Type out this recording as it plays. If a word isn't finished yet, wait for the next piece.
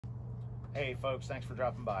Hey folks, thanks for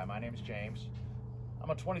dropping by. My name is James. I'm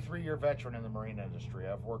a 23-year veteran in the marine industry.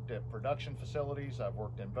 I've worked at production facilities, I've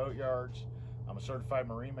worked in boat yards. I'm a certified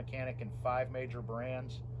marine mechanic in 5 major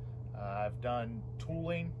brands. I've done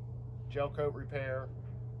tooling, gel coat repair.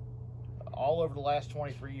 All over the last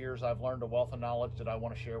 23 years, I've learned a wealth of knowledge that I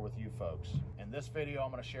want to share with you folks. In this video,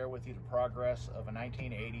 I'm going to share with you the progress of a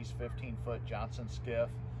 1980s 15-foot Johnsen skiff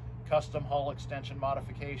custom hull extension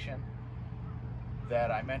modification that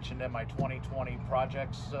I mentioned in my 2020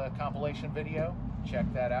 projects compilation video. Check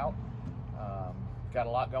that out. Got a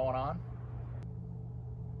lot going on.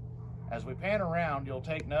 As we pan around, you'll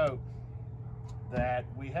take note that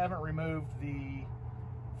we haven't removed the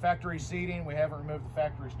factory seating, we haven't removed the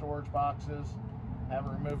factory storage boxes,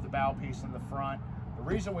 haven't removed the bow piece in the front. The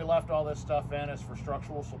reason we left all this stuff in is for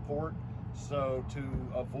structural support, so to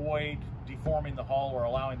avoid deforming the hull or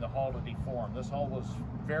allowing the hull to deform. This hull was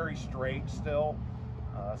very straight still,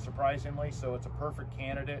 surprisingly, so it's a perfect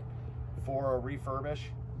candidate for a refurbish.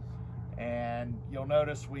 And you'll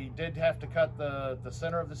notice we did have to cut the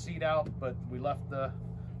center of the seat out, but we left the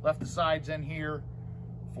sides in here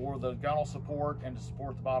for the gunnel support and to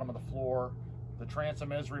support the bottom of the floor. The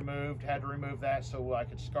transom is removed, had to remove that so I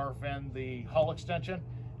could scarf in the hull extension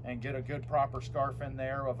and get a good proper scarf in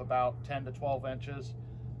there of about 10 to 12 inches.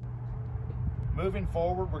 Moving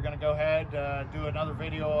forward, we're going to go ahead do another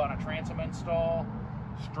video on a transom install,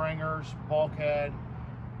 stringers, bulkhead.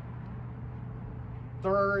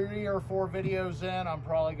 3 or 4 videos in, I'm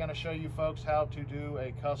probably going to show you folks how to do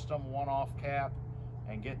a custom one-off cap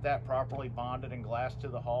and get that properly bonded and glassed to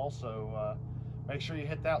the hull. So make sure you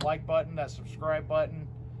hit that like button, that subscribe button,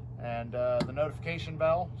 and the notification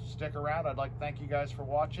bell. Stick around. I'd like to thank you guys for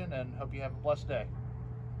watching and hope you have a blessed day.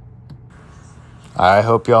 I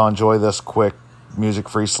hope y'all enjoy this quick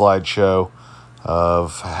music-free slideshow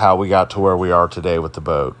of how we got to where we are today with the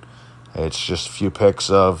boat. It's just a few pics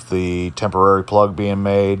of the temporary plug being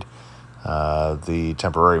made, the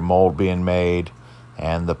temporary mold being made,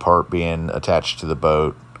 and the part being attached to the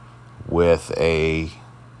boat with a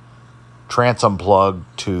transom plug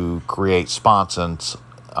to create sponsons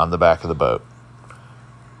on the back of the boat.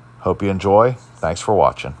 Hope you enjoy. Thanks for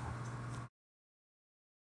watching.